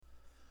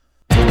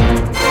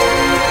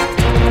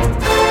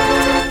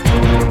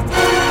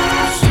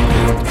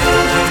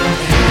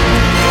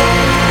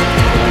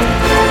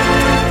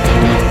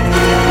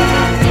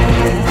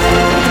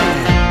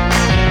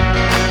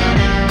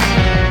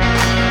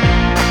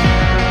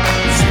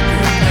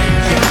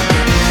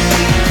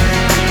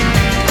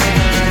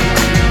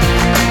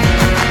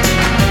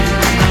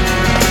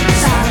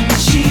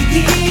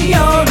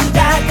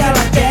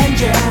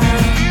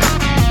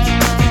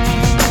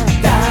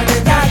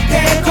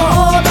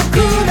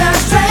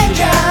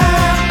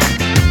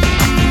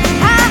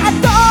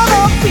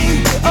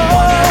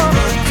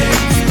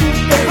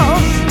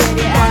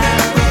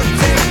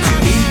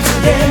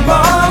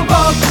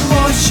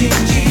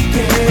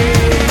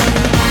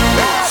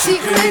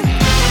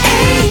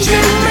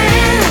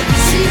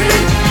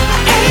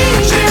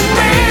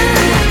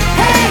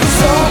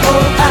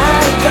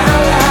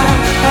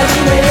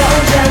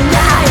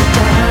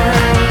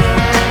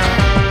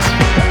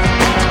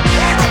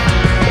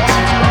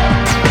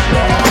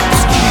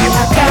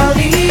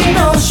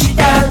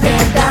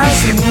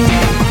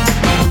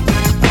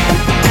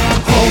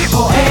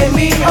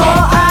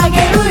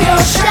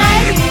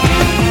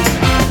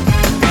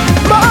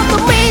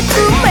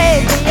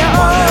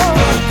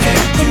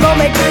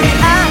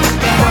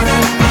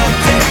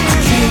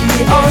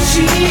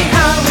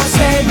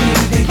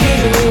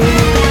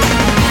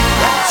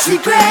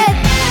Secret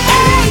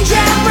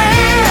Agent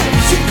Man,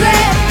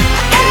 Secret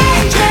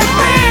Agent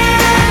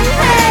Man.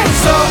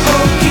 So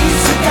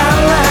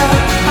Kisagawa,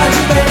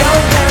 Hajime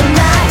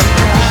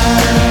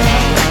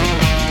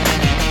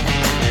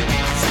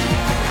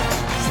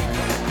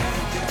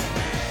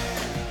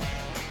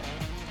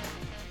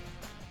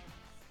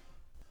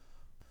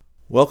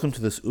Welcome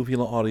to this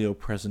Uvula audio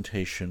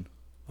presentation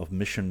of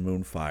Mission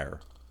Moonfire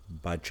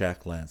by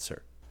Jack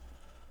Lancer.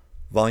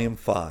 Volume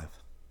 5.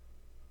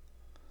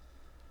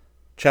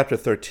 Chapter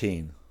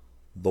 13.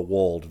 The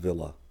Walled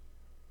Villa.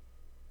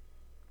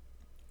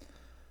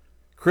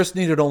 Chris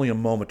needed only a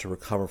moment to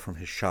recover from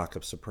his shock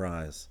of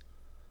surprise.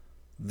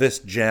 This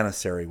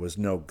janissary was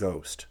no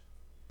ghost.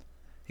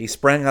 He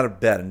sprang out of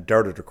bed and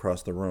darted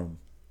across the room.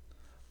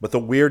 But the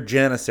weird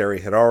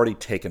janissary had already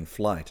taken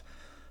flight.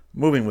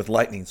 Moving with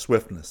lightning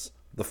swiftness,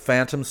 the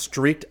phantom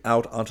streaked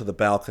out onto the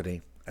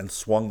balcony and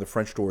swung the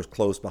French doors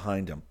closed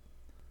behind him.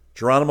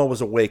 Geronimo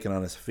was awake and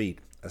on his feet,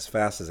 as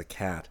fast as a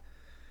cat.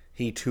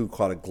 He too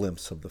caught a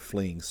glimpse of the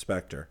fleeing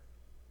specter.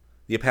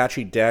 The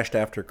Apache dashed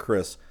after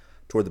Chris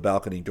toward the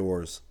balcony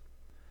doors.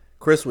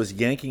 Chris was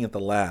yanking at the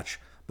latch,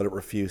 but it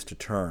refused to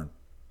turn.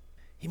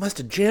 He must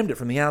have jammed it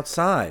from the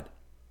outside.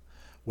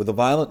 With a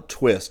violent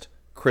twist,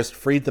 Chris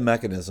freed the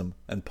mechanism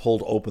and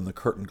pulled open the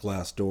curtained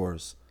glass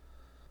doors.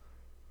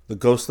 The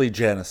ghostly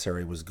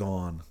janissary was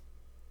gone.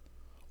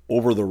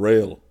 "Over the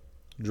rail,"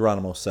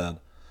 Geronimo said.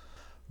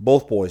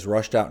 Both boys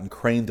rushed out and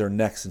craned their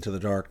necks into the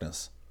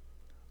darkness.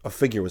 A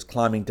figure was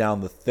climbing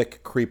down the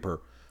thick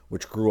creeper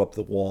which grew up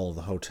the wall of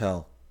the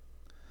hotel.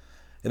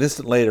 An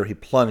instant later he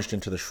plunged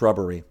into the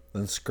shrubbery,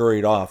 then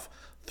scurried off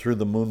through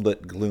the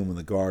moonlit gloom in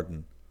the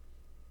garden.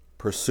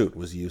 Pursuit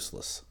was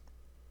useless.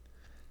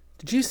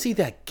 "Did you see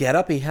that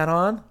getup he had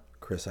on?"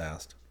 Chris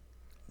asked.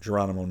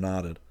 Geronimo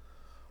nodded.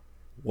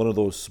 "One of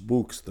those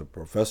spooks the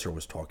professor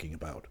was talking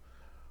about,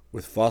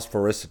 with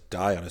phosphorescent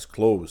dye on his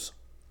clothes.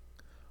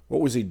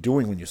 What was he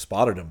doing when you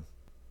spotted him?"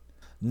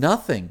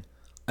 "Nothing.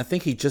 I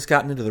think he'd just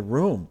gotten into the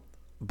room,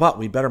 but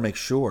we'd better make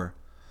sure."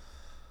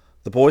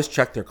 The boys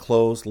checked their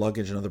clothes,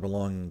 luggage, and other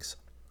belongings.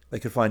 They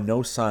could find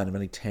no sign of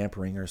any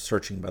tampering or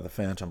searching by the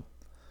phantom.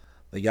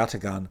 The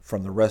yataghan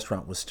from the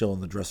restaurant was still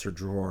in the dresser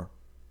drawer.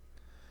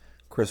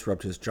 Chris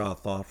rubbed his jaw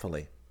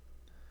thoughtfully.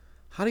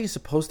 "How do you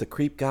suppose the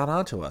creep got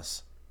onto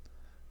us?"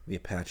 The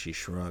Apache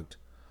shrugged.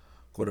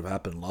 "Could have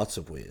happened lots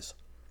of ways.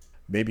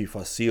 Maybe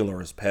Facile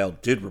or his pal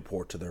did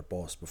report to their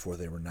boss before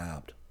they were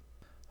nabbed."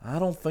 "I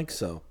don't think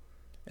so.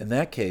 In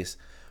that case,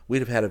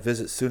 we'd have had a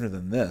visit sooner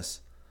than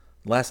this.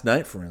 Last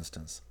night, for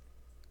instance.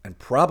 And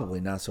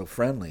probably not so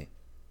friendly."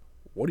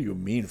 "What do you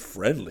mean,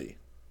 friendly?"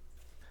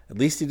 "At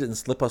least he didn't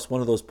slip us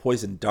one of those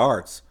poisoned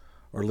darts,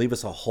 or leave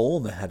us a hole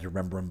in the head to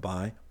remember him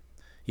by.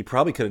 He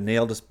probably could have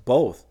nailed us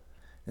both.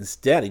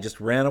 Instead, he just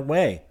ran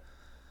away.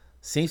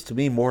 Seems to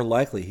me more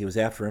likely he was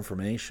after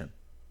information."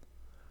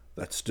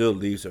 "That still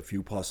leaves a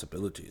few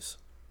possibilities,"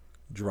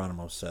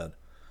 Geronimo said.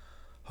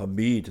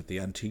 "Hamid at the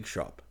antique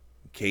shop,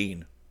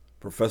 Kane,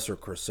 Professor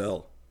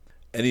Curcell.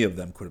 Any of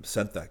them could have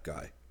sent that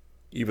guy.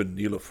 Even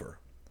Nilofer.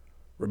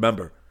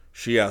 Remember,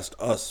 she asked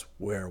us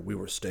where we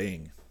were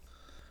staying."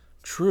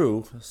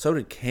 "True. So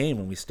did Kane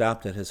when we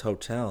stopped at his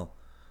hotel.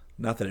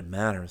 Not that it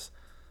matters.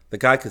 The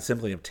guy could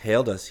simply have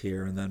tailed us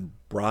here and then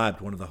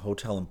bribed one of the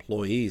hotel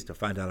employees to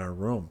find out our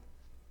room."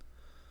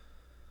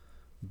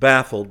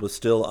 Baffled, but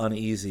still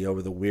uneasy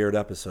over the weird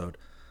episode,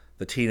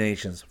 the teen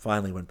agents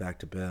finally went back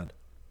to bed.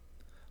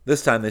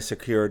 This time they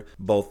secured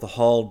both the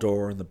hall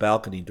door and the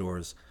balcony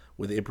doors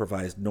with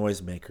improvised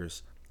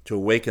noisemakers to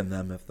awaken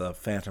them if the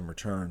phantom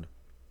returned.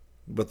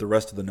 But the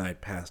rest of the night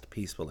passed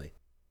peacefully.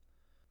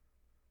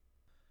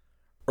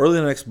 Early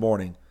the next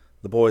morning,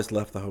 the boys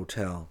left the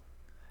hotel,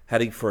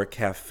 heading for a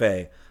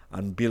cafe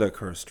on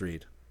Bilakur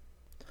Street.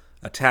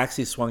 A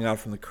taxi swung out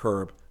from the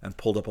curb and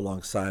pulled up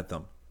alongside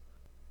them.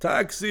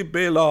 "Taxi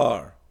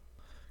Belar!"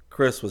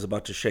 Chris was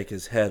about to shake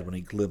his head when he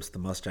glimpsed the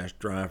mustached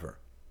driver.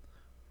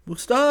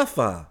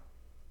 "Mustafa!"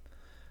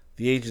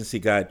 The agency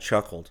guide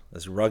chuckled,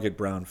 his rugged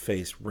brown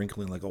face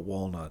wrinkling like a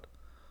walnut.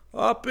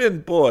 "Hop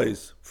in,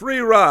 boys. Free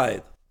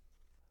ride."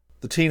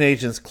 The teen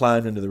agents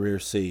climbed into the rear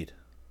seat.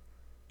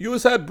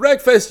 "Yous had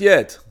breakfast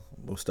yet?"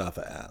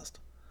 Mustafa asked.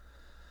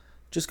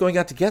 "Just going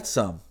out to get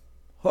some."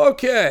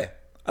 "Okay.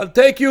 I'll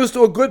take yous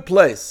to a good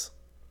place."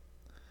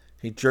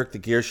 He jerked the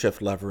gearshift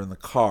lever and the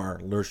car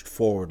lurched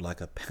forward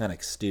like a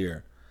panicked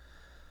steer.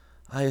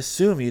 "I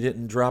assume you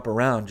didn't drop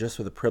around just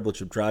for the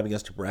privilege of driving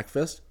us to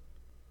breakfast?"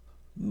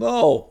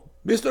 "No.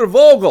 Mr.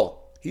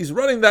 Vogel. He's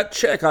running that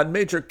check on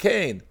Major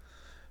Kane.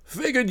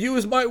 Figured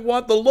yous might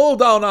want the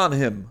lowdown on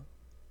him."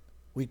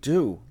 "We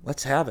do.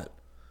 Let's have it."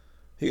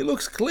 "He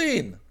looks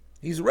clean.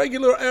 He's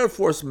regular Air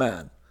Force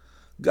man.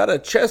 Got a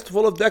chest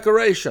full of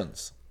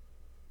decorations."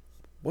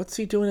 "What's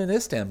he doing in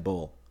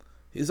Istanbul?"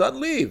 "He's on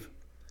leave.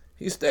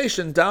 He's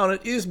stationed down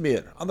at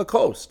Izmir on the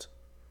coast."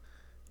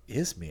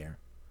 "Izmir?"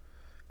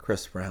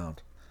 Chris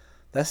frowned.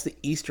 "That's the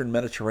Eastern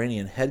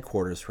Mediterranean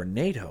headquarters for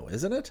NATO,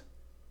 isn't it?"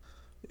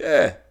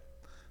 Yeah,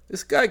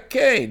 this guy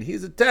Kane,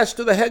 he's attached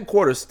to the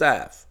headquarters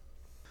staff.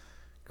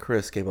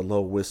 Chris gave a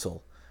low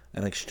whistle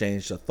and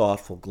exchanged a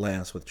thoughtful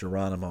glance with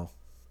Geronimo.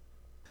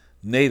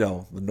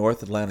 NATO, the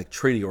North Atlantic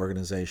Treaty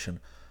Organization,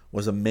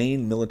 was a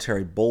main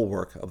military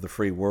bulwark of the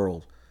free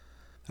world.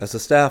 As a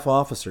staff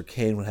officer,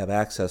 Kane would have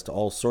access to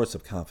all sorts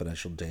of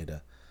confidential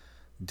data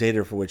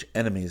for which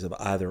enemies of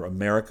either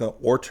America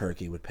or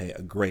Turkey would pay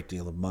a great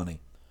deal of money.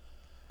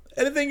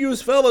 Anything you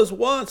fellas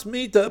wants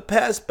me to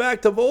pass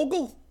back to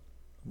Vogel?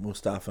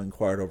 Mustafa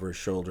inquired over his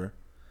shoulder.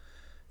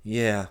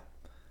 Yeah,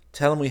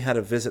 tell him we had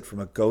a visit from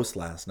a ghost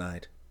last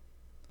night.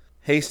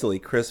 Hastily,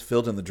 Chris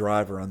filled in the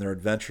driver on their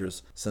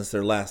adventures since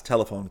their last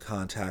telephone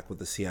contact with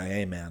the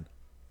CIA man.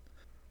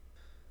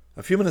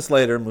 A few minutes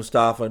later,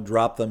 Mustafa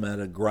dropped them at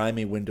a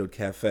grimy windowed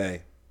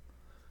cafe.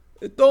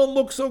 It don't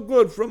look so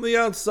good from the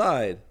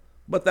outside,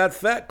 but that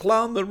fat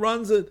clown that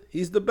runs it,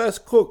 he's the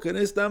best cook in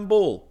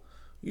Istanbul.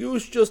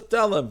 Yous just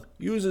tell him,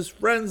 yous is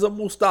friends of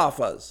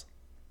Mustafa's.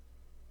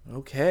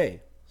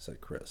 Okay, said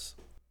Chris.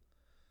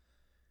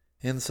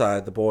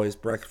 Inside, the boys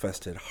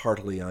breakfasted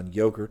heartily on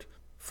yogurt,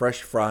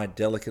 fresh fried,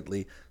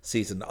 delicately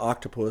seasoned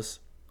octopus,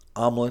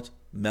 omelet,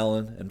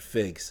 melon, and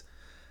figs.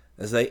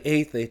 As they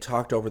ate, they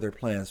talked over their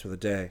plans for the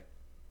day.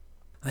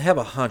 I have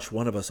a hunch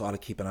one of us ought to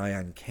keep an eye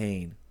on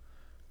Kane,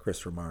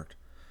 Chris remarked.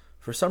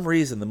 For some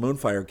reason, the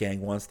Moonfire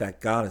gang wants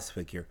that goddess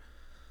figure.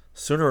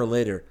 Sooner or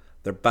later,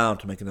 they're bound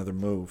to make another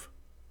move.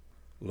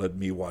 Let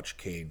me watch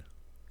Kane,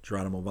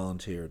 Geronimo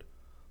volunteered.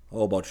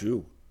 How about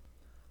you?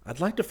 I'd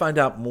like to find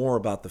out more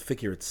about the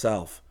figure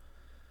itself,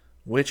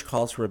 which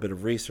calls for a bit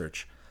of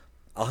research.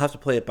 I'll have to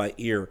play it by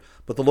ear,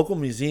 but the local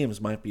museums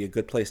might be a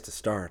good place to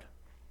start.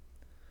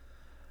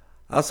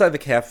 Outside the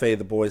cafe,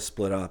 the boys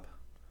split up.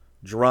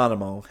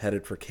 Geronimo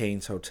headed for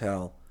Kane's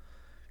hotel.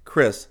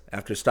 Chris,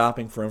 after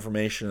stopping for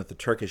information at the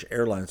Turkish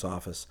Airlines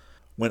office,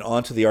 went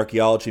on to the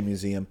Archaeology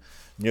Museum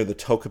near the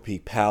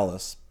Topkapi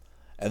Palace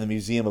and the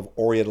Museum of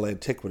Oriental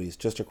Antiquities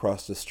just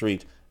across the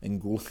street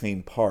in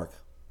Gulhane Park.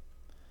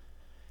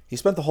 He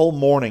spent the whole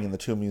morning in the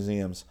two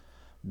museums,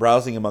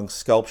 browsing among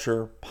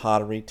sculpture,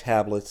 pottery,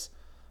 tablets,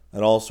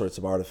 and all sorts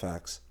of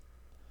artifacts.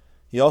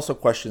 He also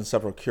questioned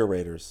several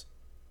curators.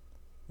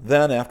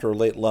 Then, after a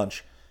late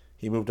lunch,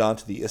 he moved on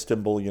to the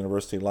Istanbul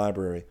University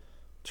Library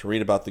to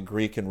read about the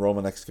Greek and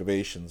Roman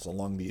excavations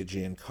along the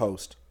Aegean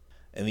coast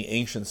and the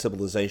ancient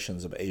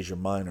civilizations of Asia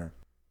Minor.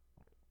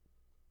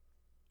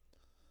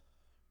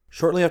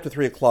 Shortly after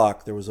 3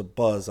 o'clock, there was a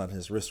buzz on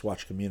his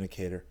wristwatch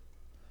communicator.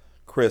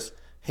 Chris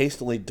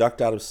hastily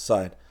ducked out of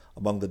sight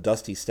among the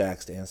dusty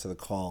stacks to answer the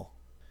call.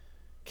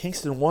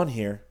 Kingston 1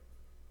 here.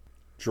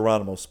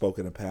 Geronimo spoke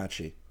in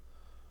Apache.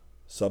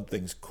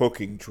 Something's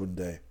cooking,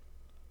 Chunde.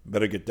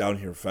 Better get down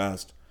here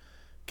fast.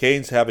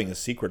 Kane's having a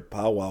secret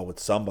powwow with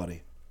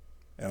somebody,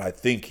 and I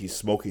think he's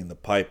smoking the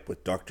pipe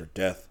with Dr.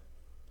 Death.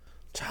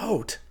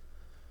 Tote!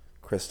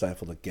 Chris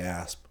stifled a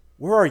gasp.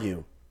 Where are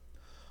you?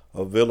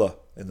 A villa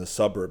in the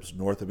suburbs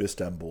north of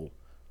Istanbul,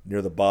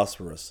 near the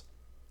Bosphorus.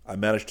 I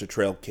managed to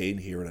trail Kane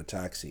here in a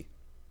taxi.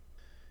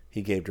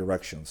 He gave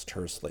directions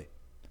tersely.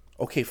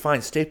 Okay,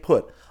 fine, stay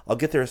put. I'll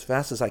get there as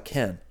fast as I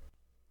can.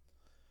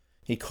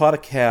 He caught a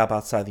cab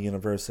outside the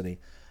university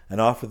and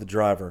offered the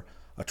driver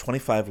a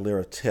 25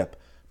 lira tip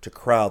to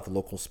crowd the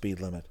local speed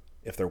limit,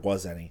 if there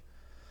was any.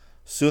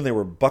 Soon they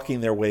were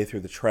bucking their way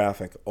through the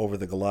traffic over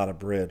the Galata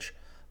Bridge,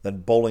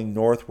 then bowling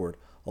northward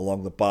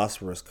along the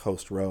Bosphorus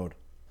Coast Road.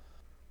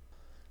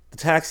 The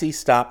taxi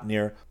stopped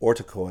near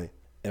Ortaköy,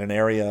 in an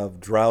area of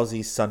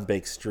drowsy,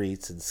 sun-baked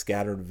streets and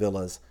scattered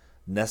villas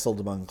nestled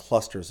among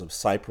clusters of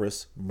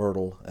cypress,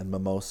 myrtle, and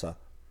mimosa.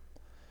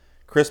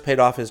 Chris paid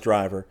off his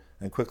driver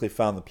and quickly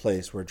found the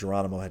place where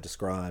Geronimo had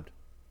described.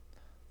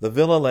 The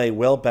villa lay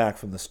well back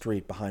from the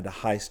street behind a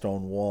high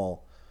stone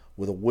wall,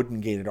 with a wooden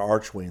gated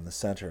archway in the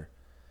center.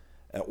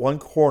 At one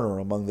corner,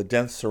 among the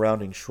dense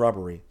surrounding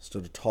shrubbery,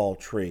 stood a tall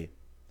tree.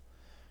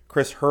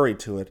 Chris hurried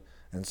to it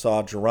and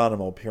saw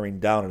Geronimo peering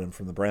down at him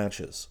from the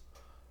branches.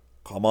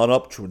 Come on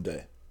up,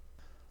 Chunde.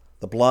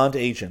 The blond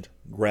agent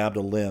grabbed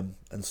a limb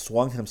and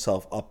swung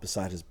himself up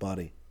beside his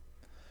buddy.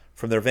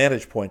 From their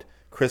vantage point,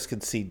 Chris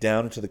could see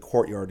down into the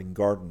courtyard and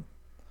garden.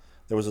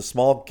 There was a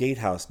small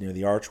gatehouse near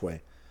the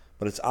archway,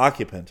 but its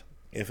occupant,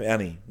 if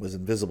any, was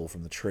invisible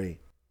from the tree.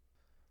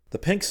 The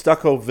pink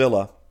stucco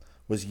villa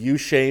was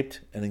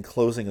U-shaped and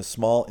enclosing a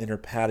small inner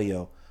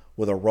patio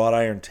with a wrought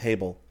iron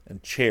table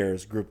and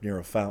chairs grouped near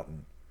a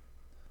fountain.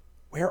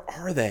 Where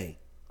are they?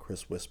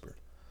 Chris whispered.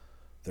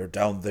 They're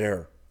down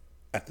there,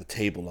 at the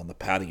table on the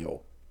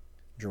patio,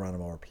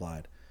 Geronimo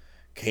replied.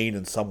 Kane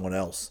and someone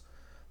else.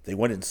 They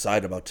went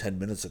inside about 10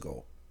 minutes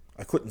ago.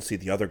 I couldn't see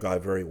the other guy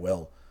very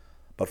well,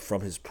 but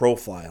from his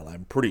profile,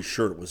 I'm pretty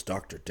sure it was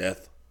Dr.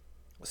 Death.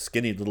 A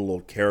skinny little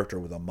old character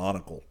with a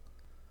monocle.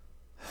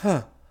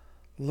 Huh.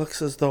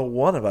 Looks as though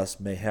one of us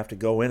may have to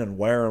go in and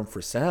wire him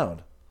for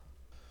sound.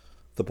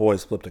 The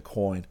boys flipped a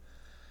coin.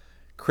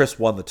 Chris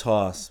won the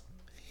toss.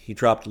 He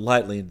dropped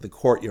lightly into the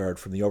courtyard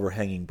from the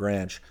overhanging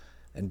branch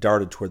and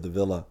darted toward the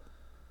villa.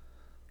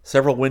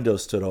 Several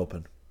windows stood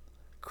open.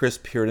 Chris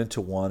peered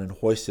into one and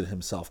hoisted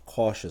himself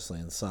cautiously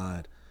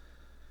inside.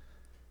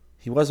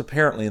 He was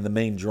apparently in the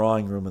main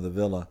drawing room of the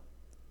villa.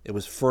 It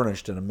was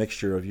furnished in a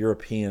mixture of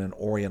European and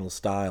Oriental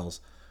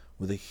styles,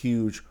 with a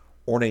huge,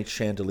 ornate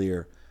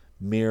chandelier,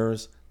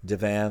 mirrors,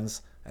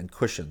 divans, and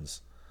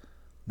cushions.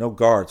 No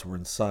guards were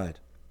in sight,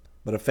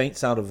 but a faint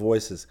sound of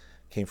voices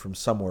came from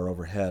somewhere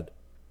overhead.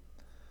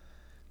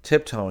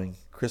 Tiptoeing,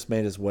 Chris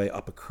made his way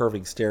up a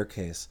curving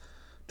staircase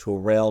to a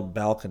railed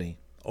balcony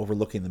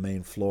overlooking the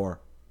main floor.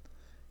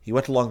 He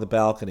went along the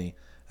balcony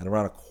and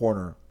around a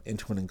corner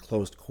into an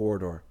enclosed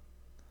corridor,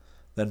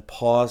 then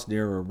paused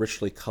near a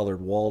richly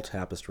colored wall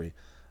tapestry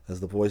as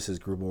the voices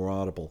grew more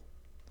audible.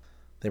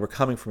 They were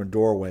coming from a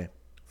doorway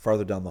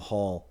farther down the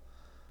hall.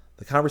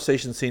 The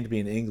conversation seemed to be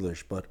in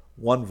English, but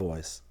one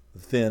voice,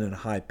 thin and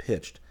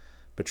high-pitched,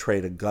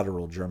 betrayed a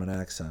guttural German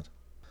accent.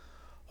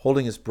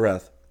 Holding his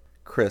breath,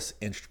 Chris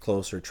inched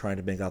closer, trying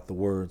to make out the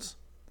words.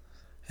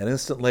 An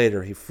instant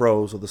later, he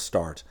froze with a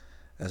start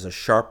as a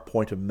sharp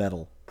point of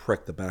metal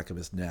pricked the back of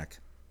his neck.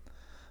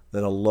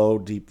 Then a low,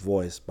 deep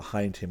voice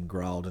behind him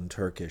growled in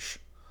Turkish,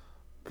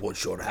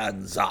 "Put your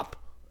hands up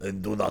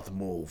and do not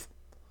move,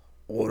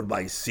 or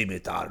my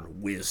scimitar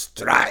will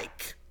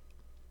strike."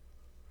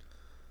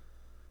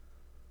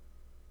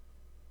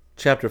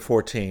 Chapter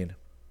 14.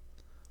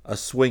 A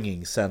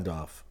Swinging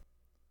Send-Off.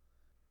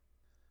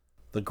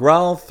 The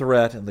growled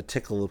threat and the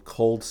tickle of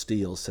cold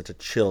steel sent a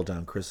chill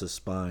down Chris's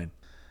spine.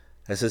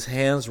 As his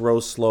hands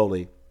rose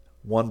slowly,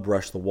 one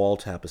brushed the wall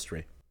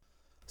tapestry.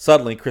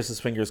 Suddenly,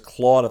 Chris's fingers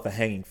clawed at the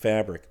hanging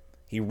fabric.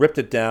 He ripped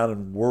it down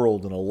and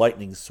whirled in a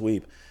lightning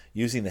sweep,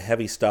 using the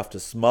heavy stuff to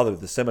smother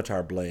the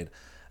scimitar blade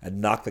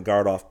and knock the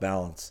guard off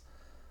balance.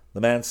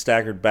 The man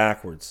staggered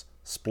backwards,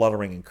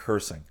 spluttering and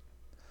cursing.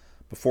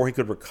 Before he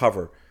could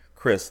recover,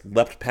 Chris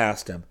leapt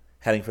past him,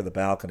 heading for the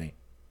balcony.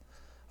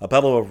 A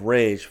bellow of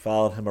rage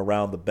followed him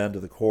around the bend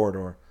of the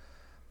corridor.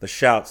 The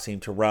shout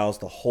seemed to rouse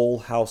the whole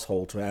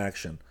household to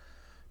action.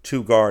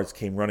 2 guards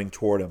came running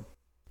toward him.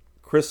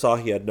 Chris saw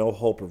he had no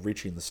hope of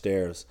reaching the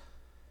stairs.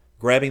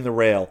 Grabbing the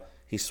rail,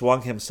 he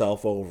swung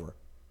himself over.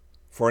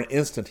 For an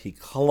instant he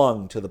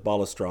clung to the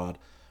balustrade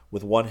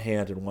with one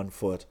hand and one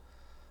foot.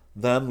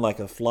 Then, like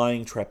a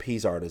flying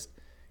trapeze artist,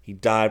 he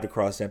dived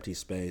across empty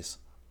space.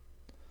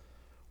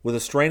 With a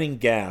straining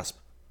gasp,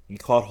 he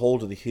caught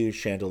hold of the huge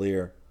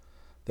chandelier.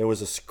 There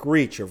was a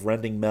screech of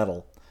rending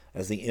metal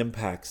as the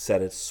impact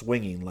set it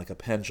swinging like a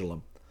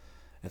pendulum.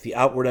 At the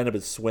outward end of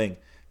its swing,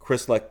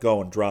 Chris let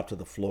go and dropped to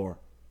the floor.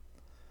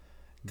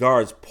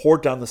 Guards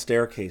poured down the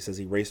staircase as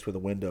he raced for the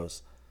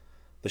windows.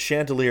 The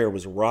chandelier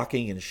was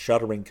rocking and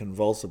shuddering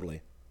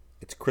convulsively,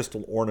 its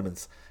crystal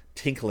ornaments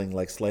tinkling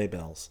like sleigh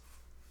bells.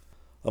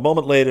 A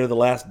moment later, the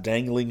last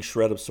dangling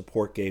shred of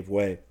support gave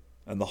way,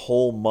 and the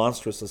whole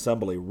monstrous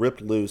assembly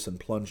ripped loose and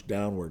plunged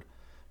downward,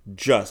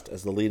 just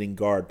as the leading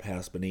guard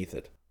passed beneath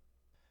it.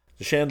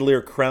 The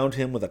chandelier crowned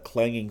him with a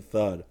clanging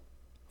thud,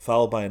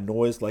 followed by a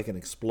noise like an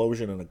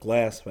explosion in a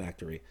glass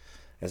factory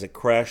as it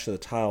crashed to the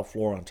tile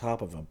floor on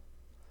top of him.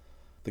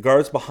 The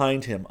guards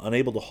behind him,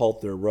 unable to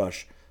halt their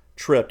rush,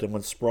 tripped and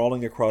went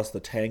sprawling across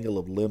the tangle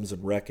of limbs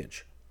and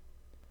wreckage.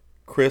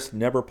 Chris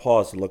never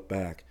paused to look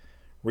back.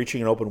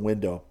 Reaching an open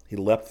window, he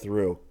leapt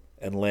through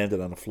and landed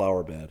on a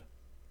flower bed.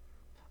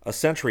 A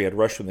sentry had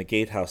rushed from the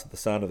gatehouse at the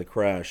sound of the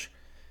crash.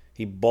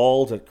 He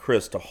bawled at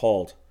Chris to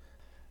halt.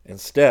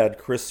 Instead,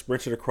 Chris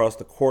sprinted across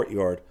the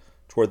courtyard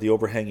toward the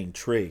overhanging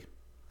tree.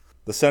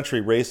 The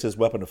sentry raised his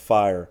weapon to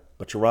fire,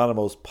 but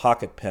Geronimo's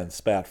pocket pen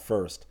spat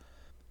first.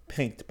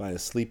 Pinked by a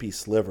sleepy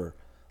sliver,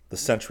 the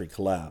sentry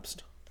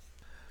collapsed.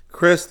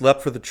 Chris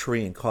leapt for the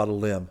tree and caught a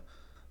limb.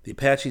 The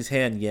Apache's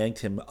hand yanked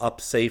him up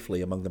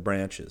safely among the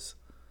branches.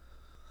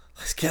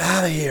 "Let's get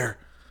out of here,"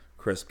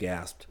 Chris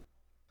gasped.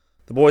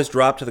 The boys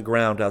dropped to the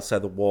ground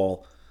outside the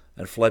wall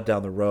and fled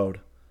down the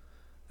road.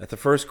 At the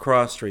first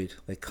cross street,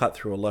 they cut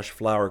through a lush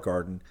flower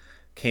garden,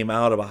 came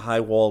out of a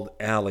high-walled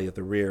alley at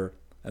the rear,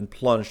 and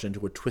plunged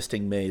into a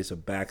twisting maze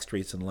of back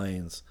streets and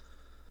lanes.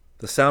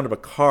 The sound of a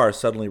car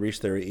suddenly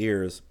reached their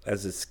ears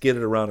as it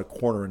skidded around a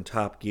corner in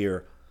top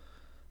gear.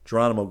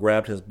 Geronimo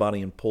grabbed his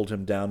buddy and pulled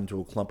him down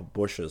into a clump of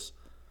bushes.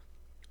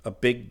 A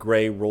big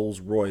gray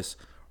Rolls-Royce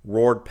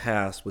roared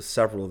past with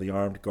several of the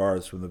armed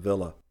guards from the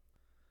villa.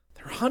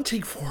 "They're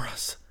hunting for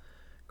us,"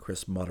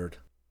 Chris muttered.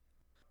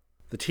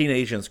 The teen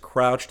agents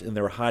crouched in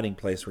their hiding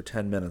place for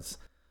 10 minutes.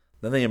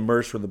 Then they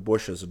emerged from the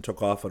bushes and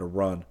took off at a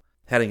run,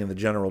 heading in the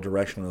general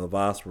direction of the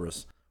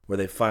Bosphorus, where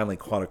they finally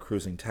caught a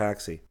cruising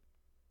taxi.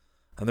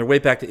 On their way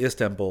back to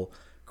Istanbul,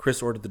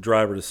 Chris ordered the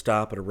driver to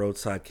stop at a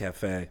roadside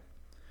cafe.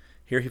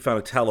 Here he found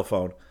a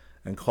telephone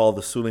and called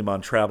the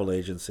Suleiman Travel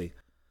Agency.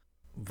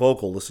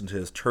 Vogel listened to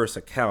his terse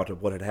account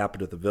of what had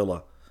happened at the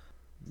villa.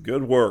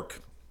 "Good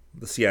work,"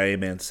 the CIA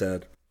man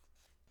said.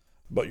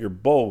 "But you're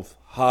both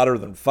hotter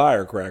than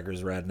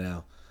firecrackers right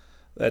now.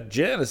 That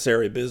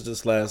janissary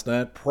business last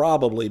night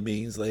probably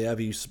means they have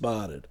you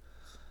spotted.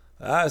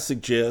 I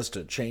suggest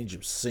a change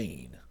of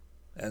scene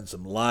and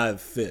some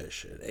live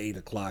fish at 8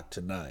 o'clock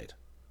tonight."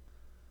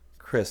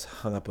 Chris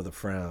hung up with a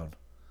frown.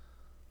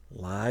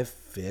 Live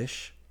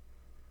fish?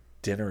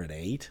 dinner at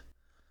 8?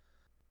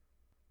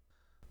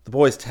 The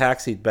boys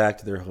taxied back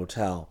to their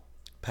hotel,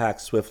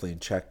 packed swiftly,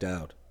 and checked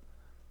out.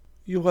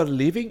 You are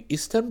leaving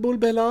Istanbul,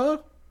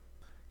 Bela?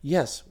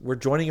 Yes, we're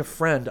joining a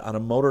friend on a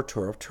motor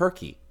tour of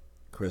Turkey,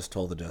 Chris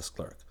told the desk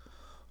clerk.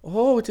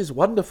 Oh, it is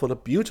wonderful, a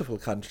beautiful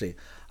country.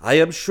 I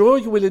am sure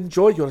you will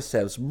enjoy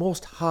yourselves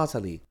most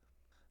heartily.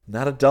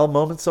 Not a dull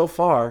moment so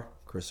far,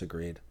 Chris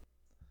agreed.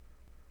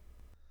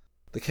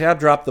 The cab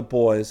dropped the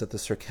boys at the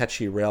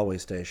Sirkechi railway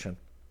station.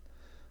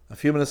 A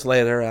few minutes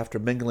later, after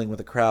mingling with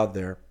the crowd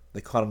there,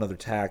 they caught another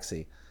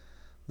taxi.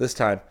 This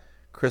time,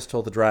 Chris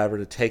told the driver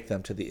to take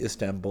them to the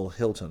Istanbul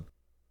Hilton.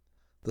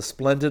 The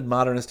splendid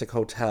modernistic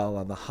hotel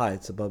on the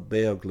heights above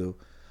Beyoğlu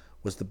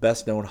was the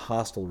best-known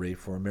hostelry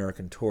for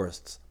American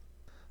tourists.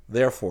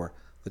 Therefore,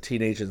 the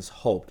teenagers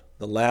hoped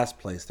the last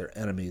place their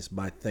enemies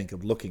might think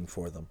of looking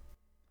for them.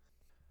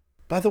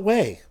 By the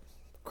way,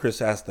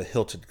 Chris asked the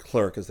Hilton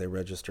clerk as they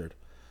registered,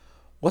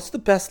 what's the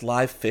best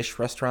live fish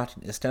restaurant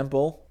in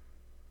Istanbul?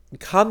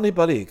 Kanli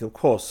Balık, of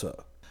course, sir.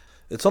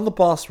 It's on the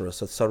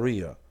Bosphorus at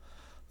Sarıyer.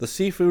 The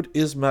seafood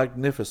is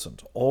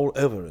magnificent all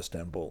over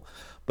Istanbul,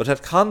 but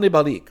at Kanli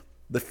Balık,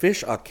 the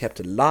fish are kept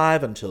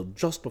alive until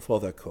just before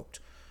they're cooked.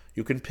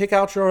 You can pick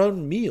out your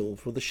own meal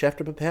for the chef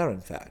to prepare,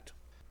 in fact.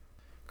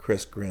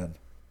 Chris grinned.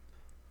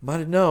 Might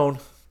have known.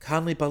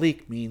 Kanli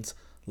Balık means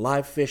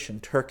live fish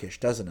in Turkish,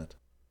 doesn't it?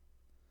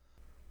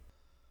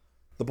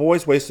 The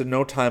boys wasted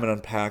no time in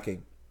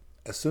unpacking.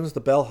 As soon as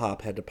the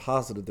bellhop had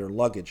deposited their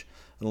luggage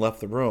and left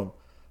the room,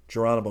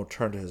 Geronimo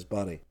turned to his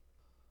buddy.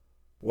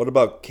 What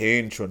about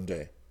Kane,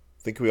 Chunde?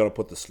 Think we ought to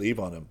put the sleeve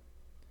on him?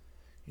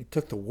 You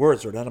took the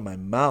words right out of my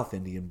mouth,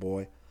 Indian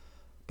boy.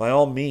 By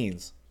all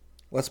means,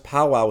 let's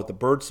powwow with the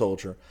bird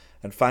soldier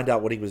and find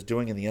out what he was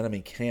doing in the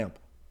enemy camp.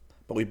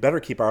 But we'd better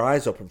keep our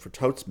eyes open for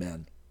Tote's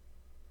men.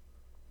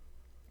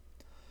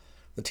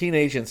 The teen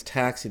agents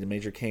taxied to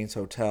Major Kane's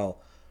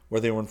hotel, where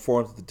they were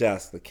informed at the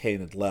desk that Kane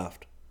had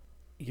left.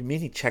 You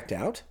mean he checked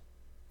out?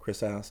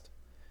 Chris asked.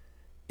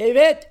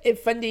 Evet,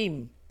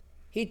 efendim.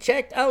 He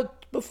checked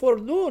out before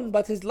noon,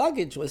 but his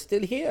luggage was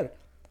still here.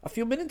 A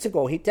few minutes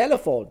ago he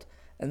telephoned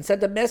and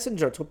sent a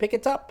messenger to pick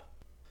it up.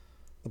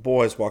 The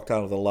boys walked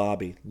out of the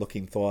lobby,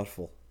 looking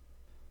thoughtful.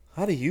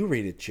 How do you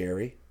read it,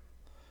 Jerry?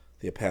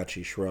 The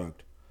Apache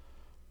shrugged.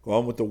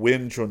 Gone with the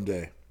wind,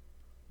 Chunde,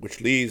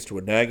 which leads to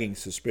a nagging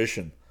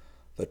suspicion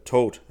that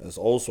Tote has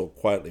also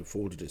quietly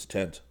folded his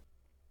tent.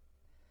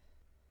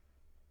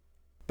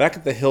 Back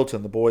at the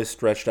Hilton, the boys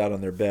stretched out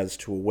on their beds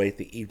to await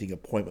the evening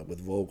appointment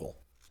with Vogel.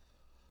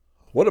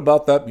 What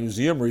about that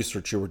museum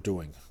research you were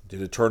doing?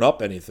 Did it turn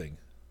up anything?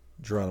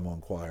 Geronimo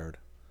inquired.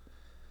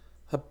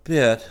 A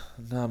bit,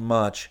 not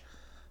much.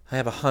 I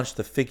have a hunch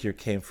the figure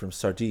came from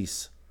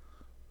Sardis.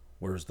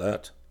 Where's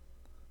that?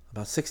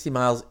 About 60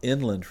 miles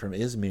inland from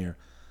Izmir,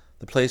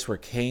 the place where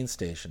Kane's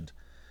stationed.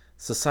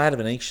 It's the site of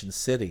an ancient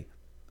city,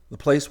 the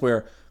place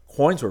where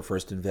coins were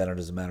first invented,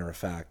 as a matter of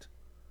fact.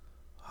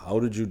 How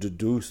did you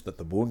deduce that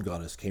the moon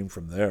goddess came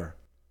from there?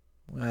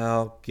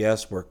 Well,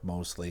 guesswork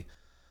mostly.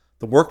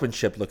 The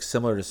workmanship looked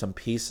similar to some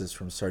pieces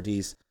from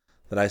Sardis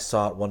that I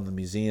saw at one of the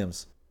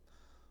museums.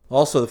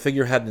 Also, the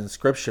figure had an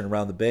inscription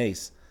around the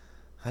base.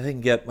 I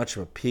didn't get much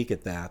of a peek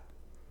at that,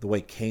 the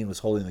way Kane was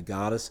holding the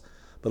goddess,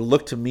 but it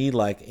looked to me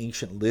like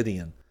ancient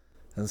Lydian.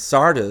 And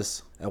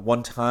Sardis, at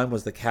one time,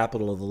 was the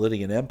capital of the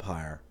Lydian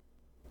Empire.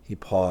 He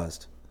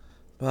paused.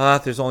 But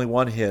there's only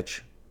one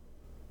hitch.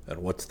 And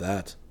what's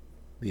that?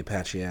 The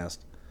Apache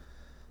asked.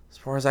 As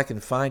far as I can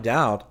find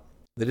out,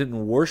 they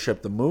didn't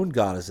worship the moon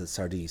goddess at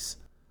Sardis.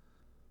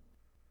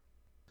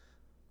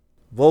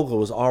 Vogel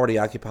was already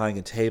occupying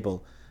a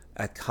table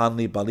at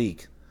Kanli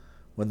Balık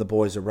when the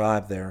boys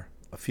arrived there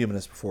a few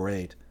minutes before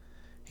 8.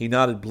 He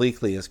nodded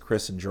bleakly as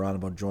Chris and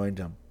Geronimo joined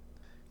him.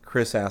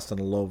 Chris asked in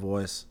a low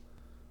voice,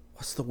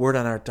 What's the word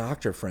on our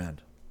doctor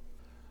friend?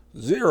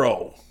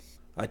 0.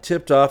 I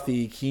tipped off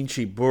the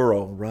Ikinci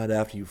Bureau right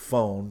after you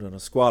phoned, and a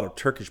squad of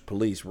Turkish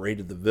police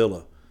raided the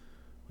villa.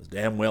 It was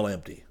damn well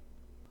empty.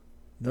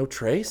 No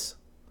trace?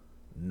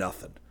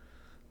 Nothing.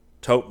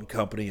 Tote and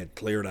company had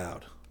cleared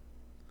out.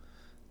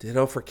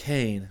 Ditto for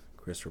Kane,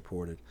 Chris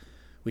reported.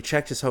 We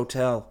checked his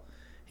hotel.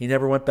 He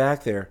never went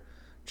back there.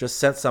 Just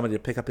sent somebody to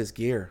pick up his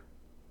gear.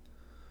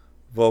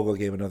 Vogel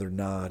gave another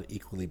nod,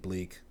 equally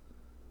bleak.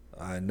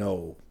 I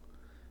know.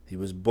 He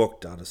was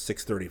booked on a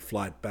 6:30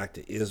 flight back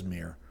to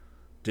Izmir.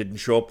 Didn't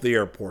show up at the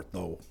airport,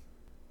 though.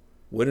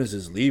 When is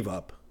his leave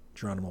up?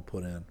 Geronimo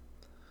put in.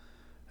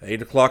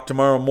 8 o'clock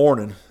tomorrow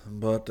morning,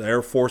 but the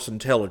Air Force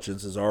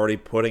Intelligence is already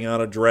putting out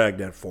a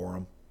dragnet for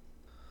him.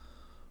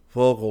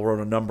 Vogel wrote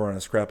a number on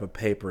a scrap of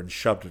paper and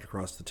shoved it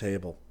across the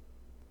table.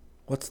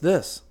 What's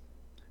this?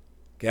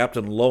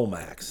 Captain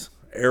Lomax,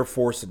 Air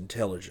Force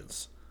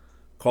Intelligence.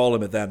 Call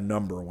him at that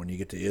number when you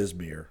get to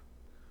Izmir.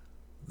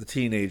 The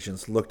teen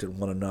agents looked at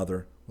one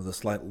another with a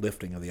slight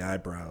lifting of the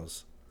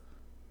eyebrows.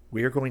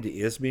 We are going to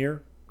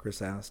Izmir?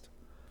 Chris asked.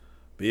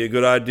 Be a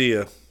good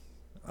idea.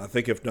 I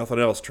think if nothing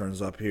else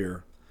turns up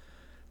here.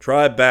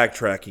 Try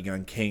backtracking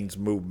on Kane's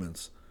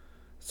movements.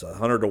 It's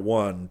 100 to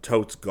 1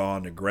 Tote's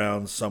gone to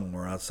ground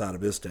somewhere outside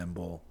of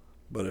Istanbul.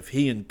 But if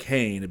he and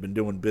Kane had been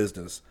doing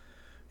business,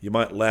 you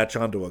might latch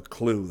onto a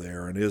clue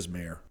there in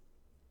Izmir.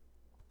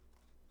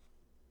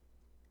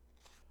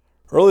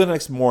 Early the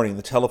next morning,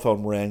 the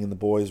telephone rang in the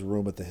boys'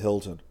 room at the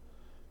Hilton.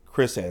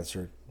 Chris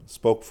answered,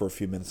 spoke for a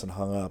few minutes, and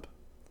hung up.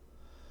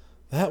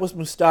 That was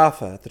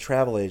Mustafa at the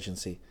travel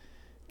agency.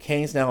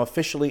 Kane's now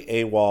officially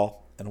AWOL,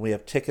 and we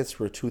have tickets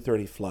for a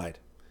 2:30 flight.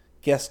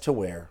 Guess to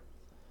where?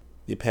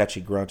 The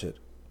Apache grunted.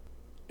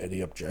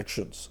 Any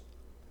objections?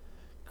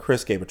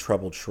 Chris gave a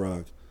troubled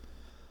shrug.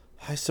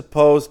 I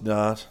suppose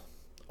not.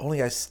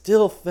 Only I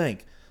still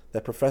think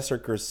that Professor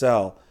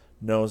Gersel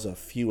knows a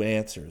few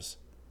answers.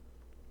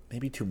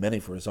 Maybe too many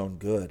for his own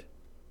good.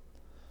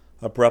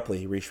 Abruptly,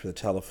 he reached for the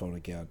telephone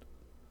again.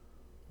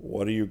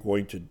 What are you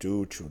going to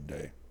do,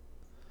 Chunde?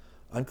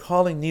 I'm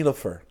calling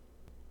Nilofer.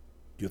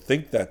 You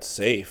think that's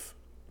safe?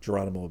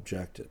 Geronimo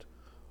objected.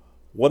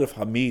 What if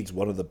Hamid's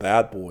one of the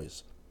bad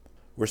boys?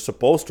 We're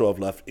supposed to have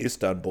left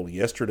Istanbul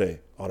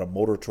yesterday on a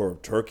motor tour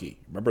of Turkey.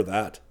 Remember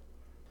that?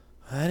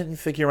 I didn't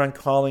figure on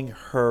calling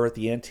her at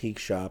the antique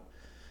shop.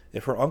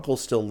 If her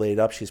uncle's still laid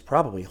up, she's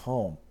probably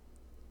home.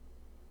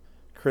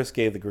 Chris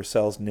gave the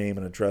Gersel's name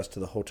and address to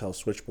the hotel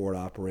switchboard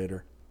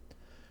operator.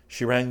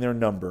 She rang their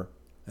number,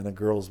 and a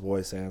girl's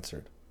voice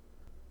answered.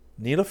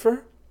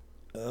 Nilofer?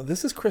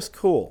 This is Chris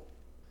Cool.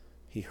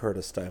 He heard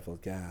a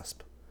stifled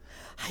gasp.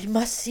 I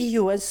must see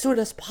you as soon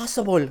as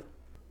possible,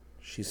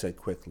 she said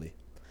quickly.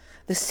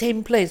 The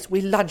same place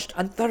we lunched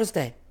on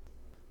Thursday.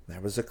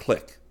 There was a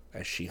click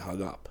as she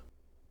hung up.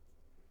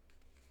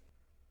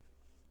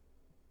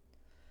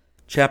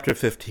 Chapter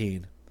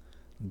 15.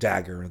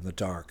 Dagger in the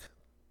Dark.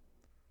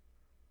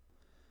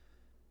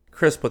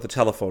 Chris put the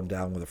telephone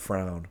down with a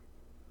frown.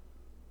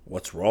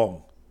 What's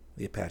wrong?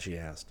 The Apache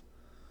asked.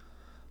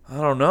 I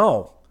don't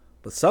know,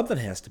 but something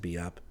has to be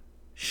up.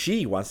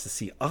 She wants to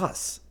see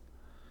us.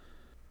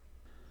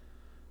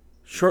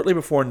 Shortly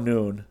before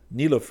noon,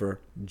 Nilofer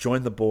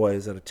joined the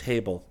boys at a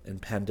table in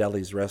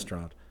Pandeli's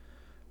restaurant.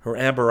 Her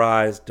amber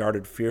eyes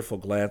darted fearful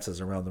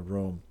glances around the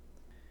room.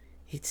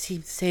 It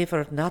seemed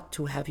safer not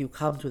to have you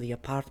come to the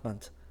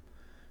apartment,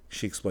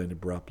 she explained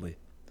abruptly.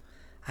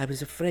 I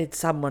was afraid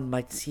someone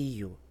might see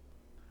you.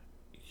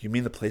 You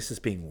mean the place is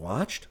being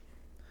watched?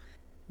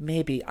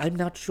 Maybe, I'm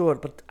not sure,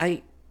 but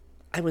I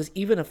was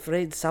even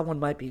afraid someone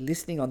might be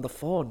listening on the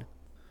phone.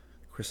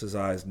 Chris's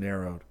eyes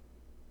narrowed.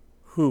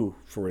 Who,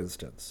 for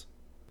instance?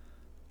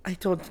 I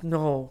don't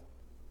know.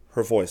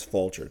 Her voice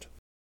faltered.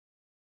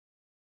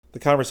 The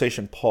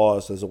conversation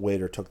paused as a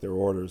waiter took their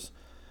orders.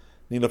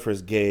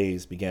 Nilofer's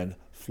gaze began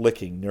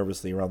flicking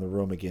nervously around the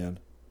room again.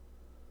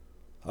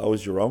 How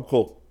is your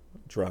uncle?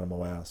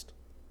 Geronimo asked.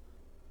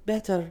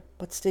 Better,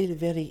 but still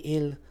very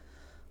ill.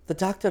 The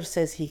doctor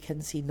says he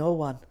can see no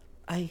one.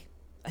 I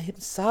am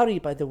sorry,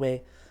 by the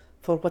way,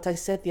 for what I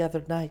said the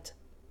other night.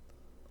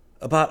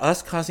 About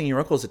us causing your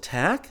uncle's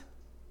attack?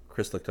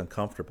 Chris looked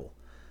uncomfortable.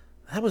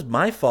 That was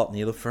my fault,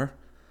 Nilofer.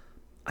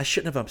 I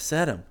shouldn't have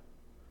upset him.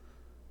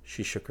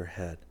 She shook her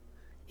head.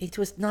 It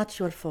was not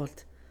your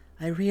fault.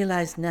 I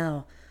realize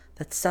now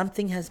that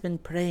something has been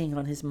preying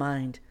on his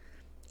mind.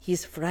 He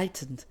is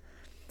frightened,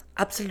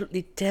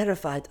 absolutely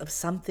terrified of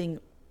something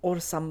or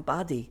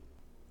somebody.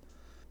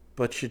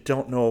 But you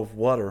don't know of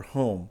what or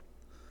whom.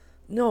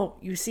 No,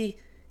 you see,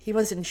 he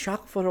was in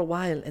shock for a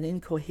while and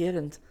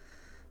incoherent.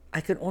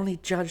 I could only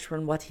judge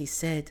from what he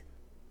said.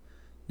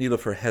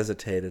 Nilofer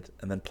hesitated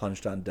and then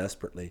plunged on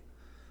desperately.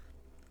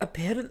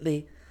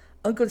 Apparently,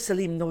 Uncle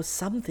Salim knows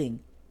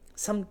something,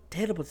 some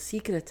terrible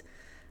secret,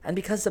 and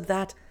because of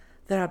that,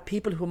 there are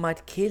people who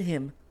might kill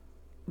him.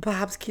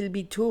 Perhaps kill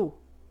me too.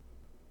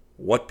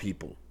 What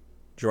people?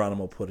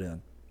 Geronimo put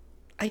in.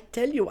 I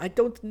tell you, I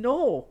don't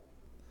know.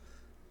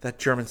 That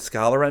German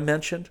scholar I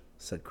mentioned?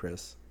 Said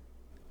Chris.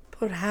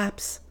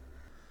 Perhaps.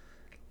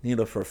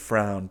 Nilofer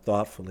frowned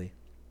thoughtfully.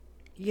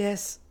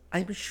 Yes,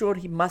 I'm sure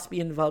he must be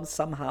involved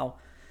somehow.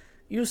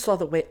 You saw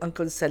the way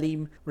Uncle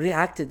Salim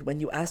reacted when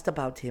you asked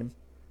about him.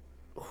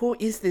 Who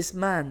is this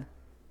man?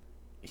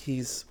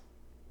 He's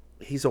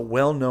a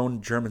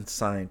well-known German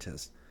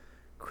scientist,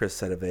 Chris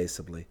said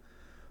evasively.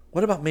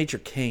 What about Major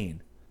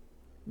Kane?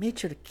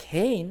 Major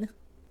Kane?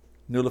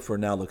 Nilofer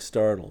now looked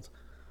startled.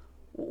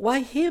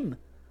 Why him?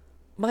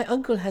 My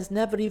uncle has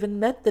never even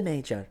met the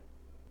Major.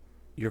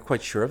 You're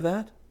quite sure of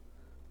that?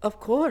 Of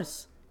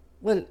course.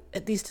 Well,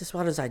 at least as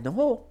far as I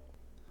know.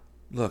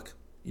 Look,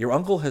 your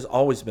uncle has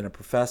always been a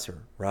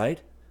professor,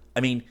 right? I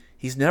mean,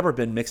 he's never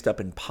been mixed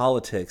up in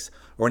politics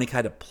or any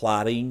kind of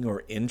plotting or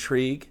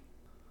intrigue.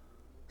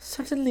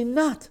 Certainly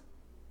not.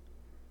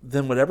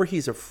 Then whatever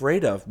he's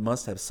afraid of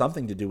must have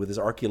something to do with his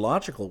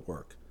archaeological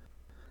work.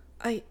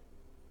 I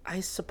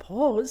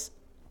suppose.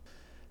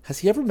 Has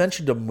he ever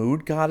mentioned a moon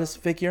goddess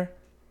figure?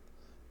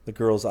 The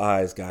girl's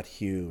eyes got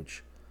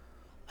huge.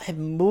 A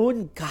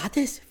moon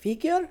goddess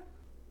figure?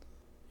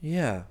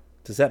 Yeah.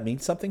 Does that mean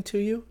something to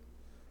you?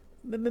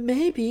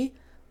 Maybe.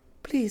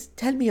 Please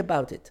tell me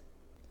about it.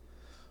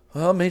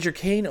 Well, Major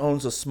Kane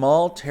owns a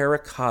small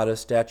terracotta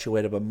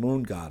statuette of a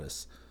moon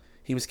goddess.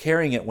 He was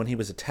carrying it when he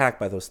was attacked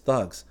by those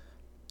thugs.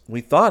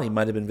 We thought he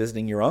might have been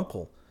visiting your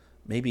uncle,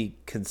 maybe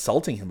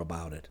consulting him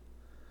about it.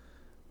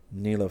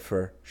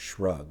 Nilofer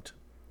shrugged.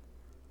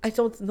 I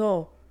don't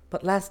know,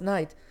 but last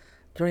night,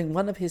 during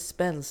one of his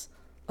spells,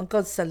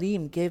 Uncle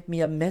Salim gave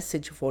me a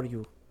message for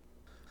you.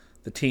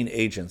 The teen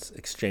agents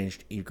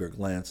exchanged eager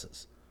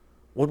glances.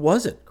 What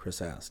was it?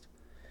 Chris asked.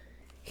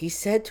 He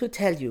said to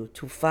tell you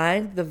to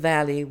find the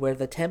valley where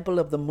the temple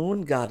of the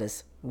moon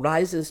goddess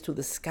rises to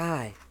the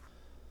sky.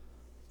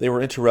 They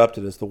were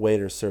interrupted as the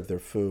waiters served their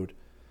food.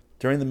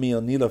 During the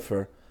meal,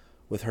 Nilofer,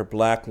 with her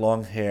black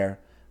long hair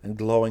and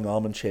glowing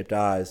almond-shaped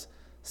eyes,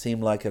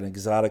 seemed like an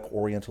exotic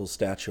oriental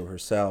statue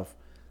herself,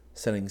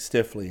 sitting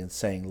stiffly and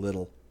saying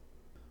little.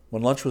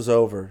 When lunch was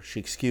over, she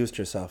excused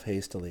herself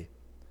hastily.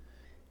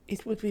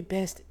 It would be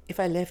best if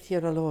I left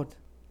here alone.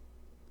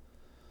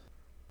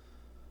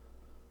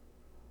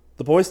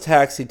 The boys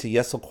taxied to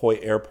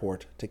Yeselkoy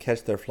Airport to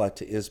catch their flight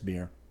to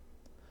Izmir.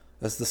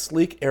 As the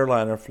sleek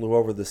airliner flew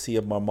over the Sea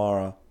of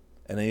Marmara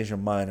and Asia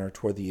Minor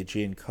toward the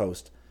Aegean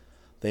coast,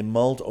 they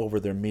mulled over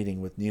their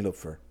meeting with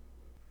Nilofer.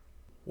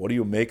 What do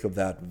you make of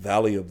that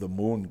Valley of the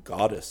Moon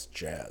Goddess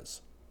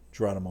jazz?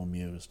 Geronimo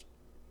mused.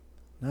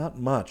 Not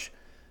much,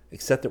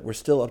 except that we're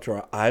still up to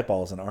our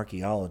eyeballs in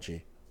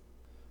archaeology.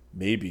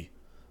 Maybe.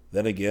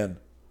 Then again,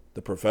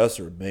 the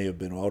professor may have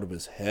been out of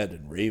his head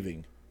and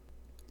raving.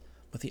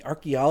 But the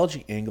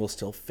archaeology angle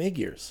still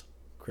figures,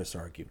 Chris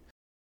argued.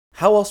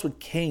 How else would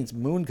Cain's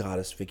moon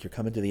goddess figure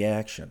come into the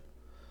action?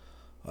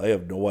 I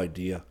have no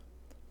idea.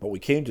 But we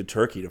came to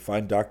Turkey to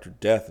find Dr.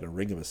 Death and a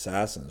ring of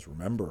assassins,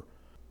 remember?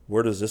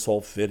 Where does this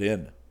all fit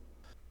in?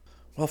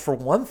 Well, for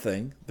one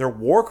thing, their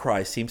war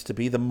cry seems to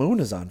be the moon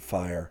is on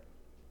fire.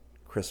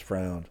 Chris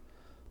frowned.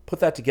 Put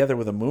that together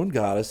with a moon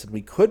goddess and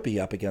we could be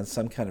up against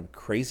some kind of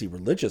crazy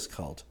religious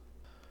cult.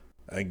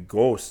 And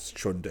ghosts,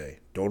 Chunde.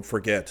 Don't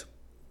forget.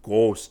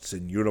 Ghosts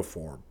in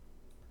uniform.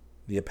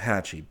 The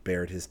Apache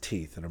bared his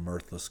teeth in a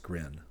mirthless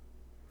grin.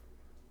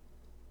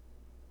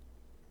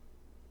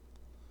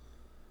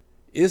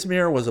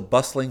 Izmir was a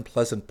bustling,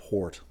 pleasant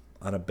port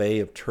on a bay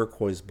of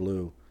turquoise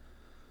blue.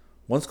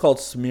 Once called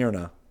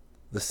Smyrna,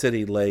 the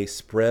city lay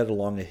spread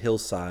along a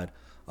hillside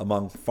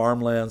among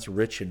farmlands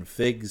rich in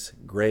figs,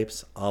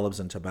 grapes, olives,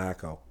 and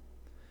tobacco.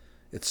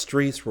 Its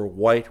streets were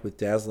white with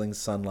dazzling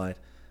sunlight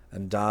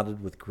and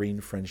dotted with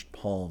green-fringed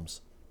palms.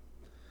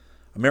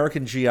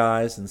 American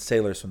GIs and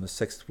sailors from the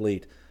Sixth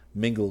Fleet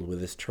mingled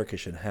with its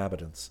Turkish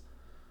inhabitants.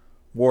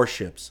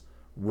 Warships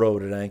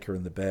rode at anchor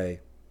in the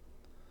bay.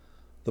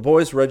 The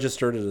boys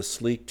registered at a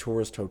sleek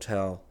tourist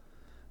hotel.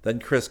 Then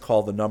Chris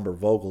called the number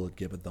Vogel had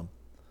given them.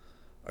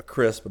 A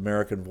crisp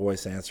American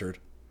voice answered,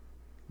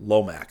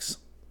 Lomax.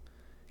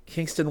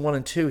 Kingston 1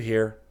 and 2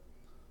 here.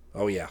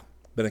 Oh yeah,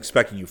 been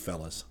expecting you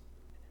fellas.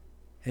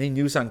 Any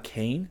news on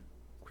Cain?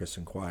 Chris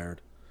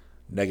inquired.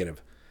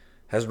 Negative.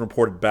 Hasn't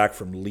reported back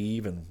from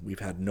leave and we've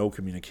had no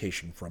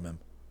communication from him.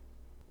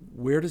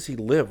 Where does he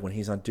live when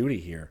he's on duty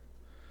here?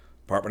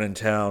 Apartment in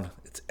town.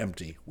 It's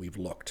empty. We've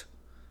looked.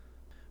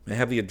 May I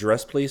have the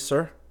address, please,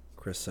 sir?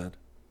 Chris said.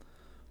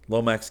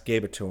 Lomax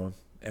gave it to him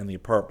and the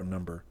apartment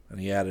number, and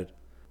he added,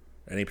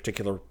 Any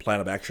particular plan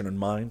of action in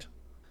mind?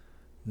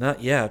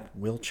 Not yet.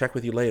 We'll check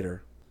with you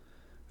later.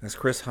 As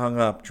Chris hung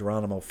up,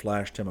 Geronimo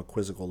flashed him a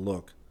quizzical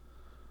look.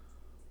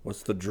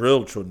 What's the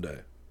drill,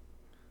 Chunde?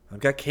 I've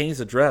got Cain's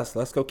address.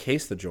 Let's go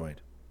case the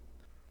joint.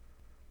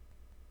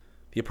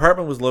 The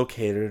apartment was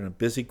located in a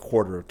busy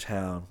quarter of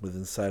town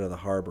within sight of the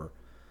harbor.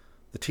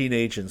 The teen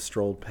agents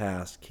strolled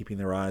past, keeping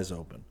their eyes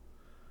open.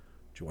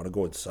 Do you want to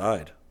go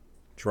inside?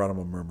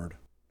 Geronimo murmured.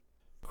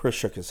 Chris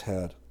shook his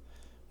head.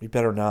 We'd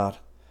better not.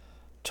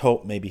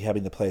 Tope may be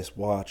having the place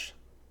watched.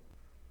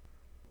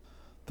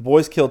 The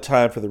boys killed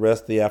time for the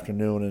rest of the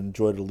afternoon and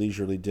enjoyed a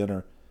leisurely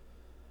dinner.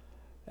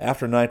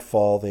 After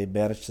nightfall, they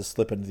managed to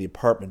slip into the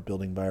apartment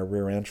building by a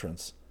rear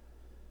entrance.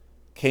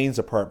 Cain's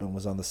apartment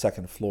was on the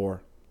second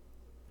floor.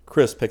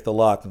 Chris picked the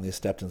lock and they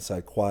stepped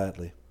inside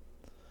quietly.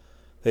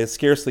 They had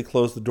scarcely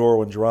closed the door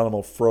when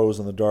Geronimo froze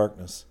in the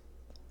darkness.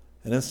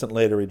 An instant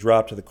later, he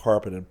dropped to the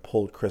carpet and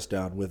pulled Chris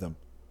down with him.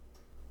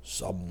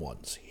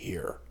 Someone's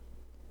here,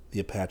 the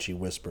Apache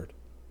whispered.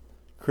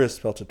 Chris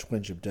felt a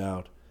twinge of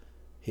doubt.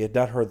 He had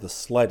not heard the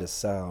slightest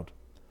sound.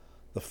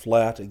 The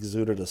flat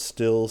exuded a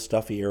still,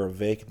 stuffy air of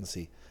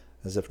vacancy,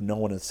 as if no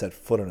one had set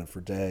foot in it for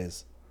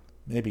days.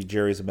 Maybe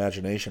Jerry's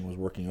imagination was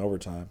working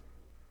overtime.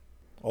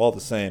 All the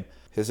same,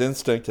 his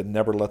instinct had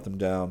never let them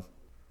down.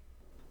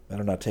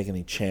 Better not take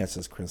any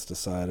chances, Chris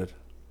decided.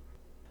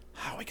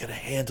 How are we going to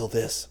handle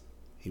this?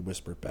 He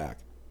whispered back.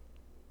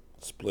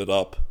 Split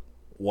up.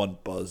 One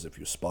buzz if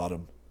you spot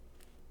him.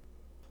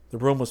 The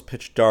room was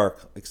pitch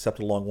dark, except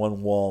along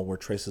one wall where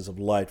traces of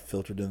light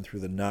filtered in through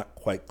the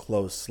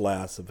not-quite-closed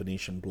slats of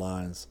Venetian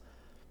blinds.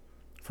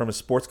 From his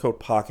sports coat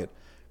pocket,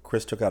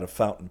 Chris took out a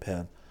fountain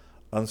pen,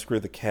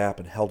 unscrewed the cap,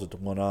 and held it to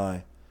one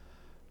eye.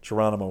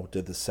 Geronimo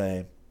did the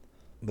same.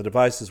 The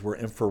devices were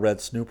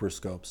infrared snooper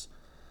scopes.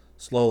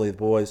 Slowly, the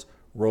boys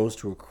rose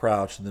to a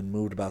crouch and then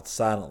moved about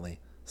silently,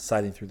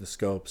 sighting through the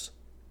scopes.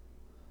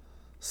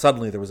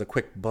 Suddenly, there was a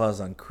quick buzz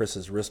on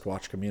Chris's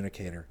wristwatch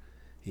communicator.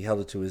 He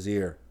held it to his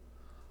ear.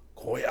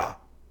 Koya,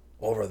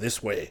 over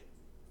this way,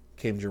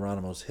 came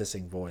Geronimo's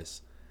hissing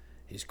voice.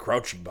 He's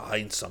crouching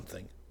behind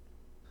something.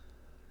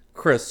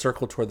 Chris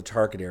circled toward the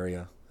target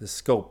area. His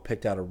scope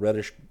picked out a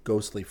reddish,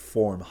 ghostly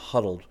form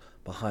huddled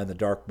behind the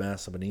dark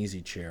mass of an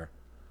easy chair.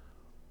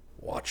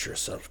 Watch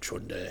yourself,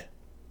 Chunde,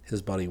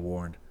 his buddy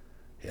warned.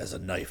 He has a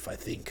knife, I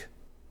think.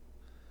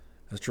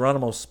 As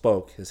Geronimo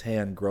spoke, his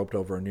hand groped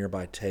over a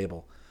nearby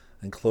table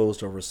and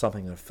closed over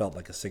something that felt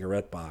like a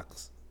cigarette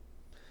box.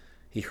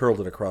 He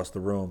hurled it across the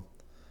room.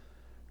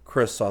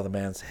 Chris saw the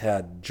man's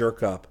head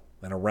jerk up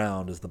and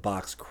around as the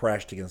box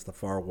crashed against the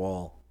far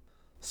wall.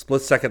 A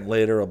split second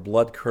later, a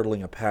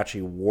blood-curdling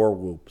Apache war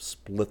whoop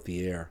split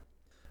the air.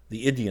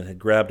 The Indian had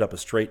grabbed up a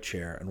straight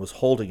chair and was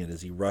holding it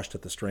as he rushed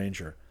at the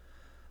stranger.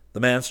 The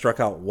man struck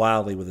out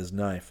wildly with his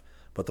knife,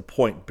 but the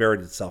point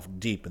buried itself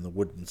deep in the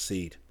wooden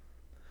seat.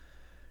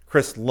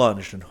 Chris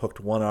lunged and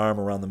hooked one arm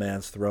around the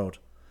man's throat.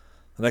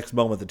 The next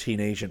moment the teen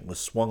agent was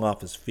swung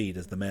off his feet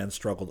as the man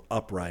struggled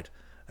upright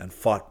and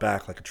fought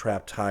back like a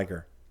trapped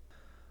tiger.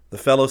 The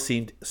fellow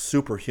seemed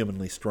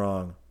superhumanly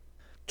strong.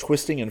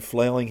 Twisting and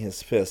flailing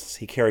his fists,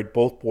 he carried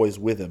both boys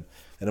with him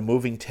in a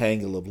moving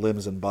tangle of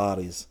limbs and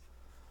bodies.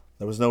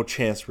 There was no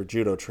chance for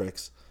judo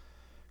tricks.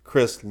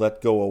 Chris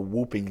let go a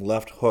whooping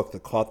left hook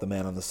that caught the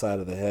man on the side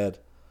of the head.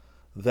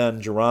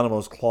 Then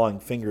Geronimo's clawing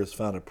fingers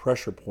found a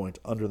pressure point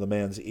under the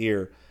man's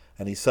ear,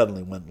 and he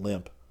suddenly went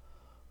limp.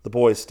 The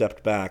boys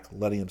stepped back,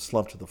 letting him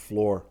slump to the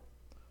floor.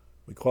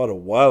 We caught a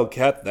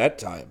wildcat that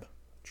time,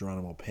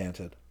 Geronimo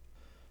panted.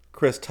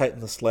 Chris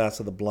tightened the slats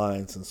of the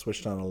blinds and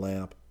switched on a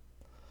lamp.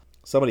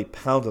 Somebody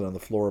pounded on the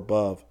floor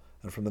above,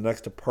 and from the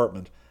next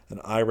apartment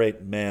an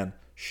irate man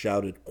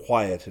shouted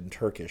quiet in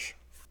Turkish.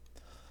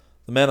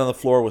 The man on the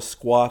floor was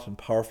squat and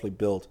powerfully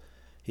built.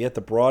 He had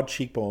the broad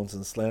cheekbones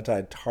and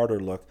slant-eyed Tartar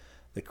look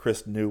that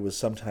Chris knew was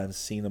sometimes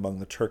seen among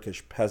the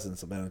Turkish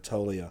peasants of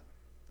Anatolia.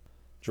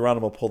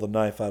 Geronimo pulled the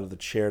knife out of the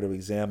chair to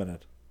examine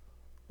it.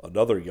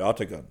 Another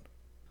yataghan.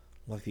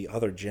 Like the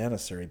other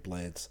Janissary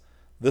blades,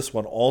 this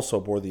one also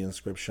bore the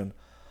inscription,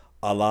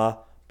 Allah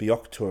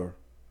Bioktur.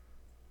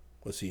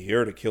 Was he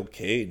here to kill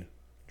Cain?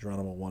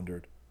 Geronimo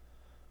wondered.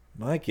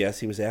 My guess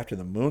he was after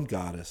the moon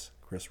goddess,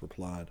 Chris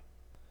replied.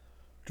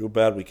 Too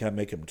bad we can't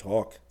make him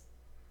talk.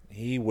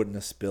 He wouldn't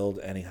have spilled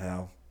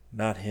anyhow.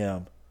 Not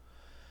him.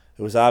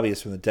 It was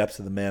obvious from the depths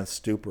of the man's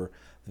stupor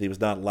that he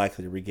was not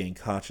likely to regain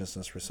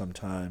consciousness for some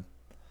time.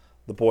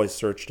 The boys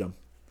searched him.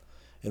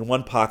 In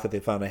one pocket they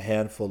found a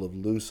handful of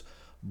loose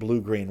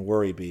blue-green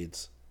worry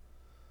beads.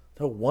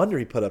 No wonder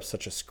he put up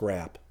such a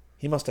scrap.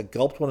 He must have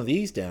gulped one of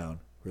these down,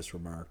 Chris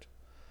remarked.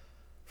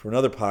 From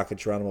another pocket,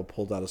 Geronimo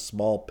pulled out a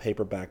small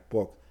paperback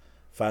book,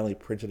 finely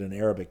printed in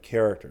Arabic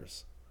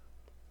characters.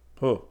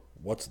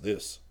 What's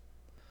this?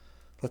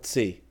 Let's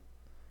see.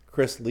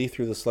 Chris leafed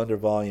through the slender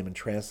volume and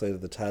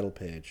translated the title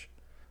page.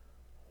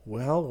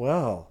 Well,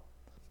 well.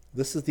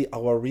 This is the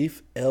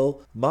Awarif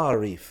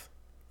el-Ma'arif,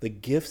 The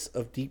Gifts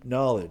of Deep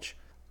Knowledge,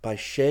 by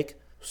Sheikh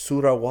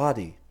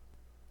Surawadi.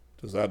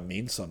 Does that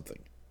mean something?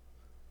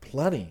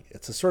 Plenty.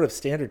 It's a sort of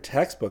standard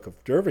textbook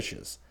of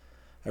dervishes.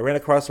 I ran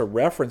across a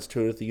reference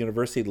to it at the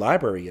university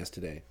library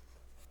yesterday.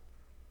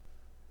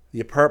 The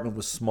apartment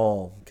was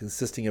small,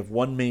 consisting of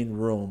one main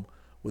room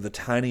with a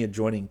tiny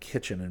adjoining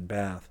kitchen and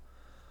bath.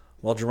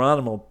 While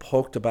Geronimo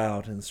poked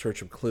about in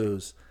search of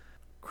clues,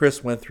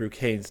 Chris went through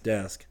Cain's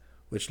desk,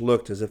 which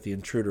looked as if the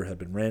intruder had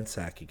been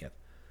ransacking it.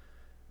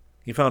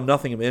 He found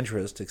nothing of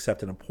interest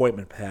except an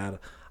appointment pad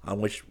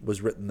on which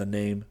was written the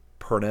name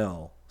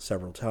Purnell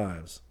several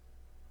times.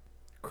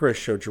 Chris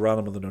showed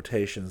Geronimo the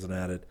notations and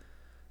added,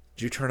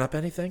 Did you turn up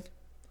anything?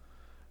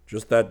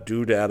 Just that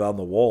doodad on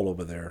the wall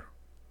over there.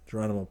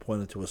 Geronimo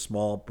pointed to a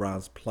small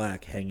bronze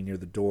plaque hanging near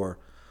the door.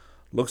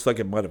 Looks like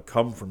it might have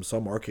come from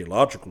some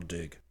archaeological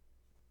dig.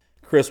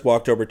 Chris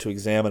walked over to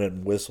examine it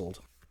and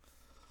whistled.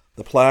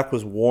 The plaque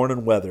was worn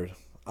and weathered,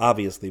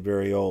 obviously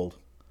very old.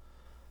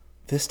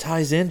 This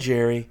ties in,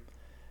 Jerry.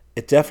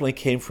 It definitely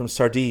came from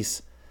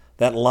Sardis.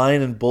 That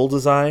lion and bull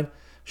design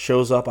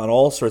shows up on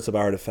all sorts of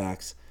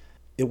artifacts.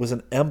 It was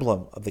an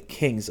emblem of the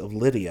kings of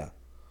Lydia.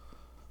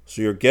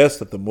 So your guess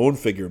that the moon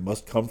figure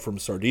must come from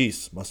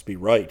Sardis must be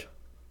right.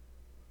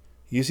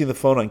 Using the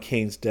phone on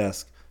Cain's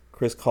desk,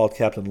 Chris called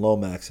Captain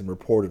Lomax and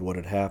reported what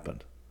had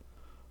happened.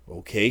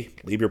 Okay,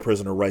 leave your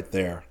prisoner right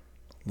there,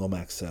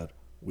 Lomax said.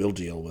 We'll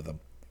deal with him.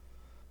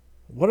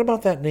 What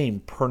about that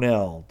name,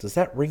 Purnell? Does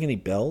that ring any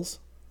bells?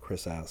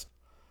 Chris asked.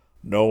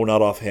 No,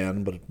 not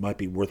offhand, but it might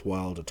be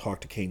worthwhile to talk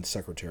to Cain's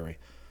secretary.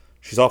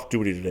 She's off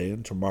duty today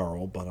and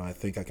tomorrow, but I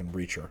think I can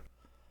reach her.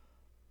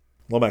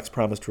 Lomax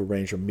promised to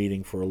arrange a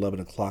meeting for 11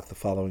 o'clock the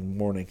following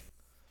morning.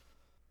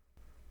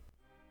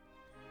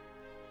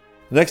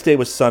 The next day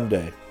was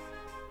Sunday.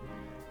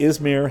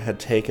 Izmir had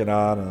taken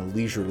on a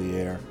leisurely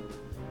air.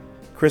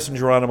 Chris and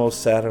Geronimo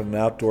sat at an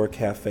outdoor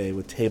cafe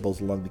with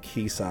tables along the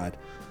quayside,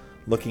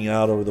 looking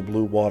out over the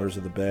blue waters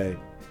of the bay.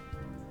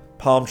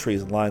 Palm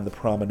trees lined the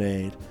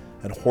promenade,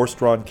 and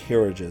horse-drawn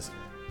carriages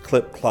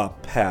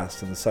clip-clop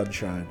past in the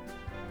sunshine.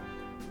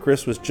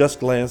 Chris was just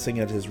glancing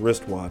at his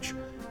wristwatch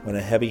when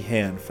a heavy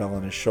hand fell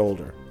on his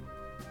shoulder.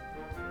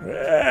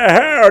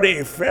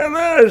 Howdy,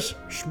 fellas.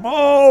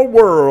 Small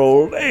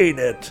world, ain't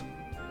it?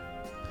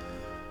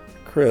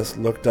 Chris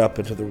looked up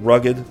into the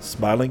rugged,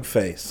 smiling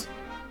face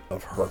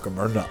of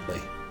Herkimer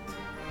Nutley.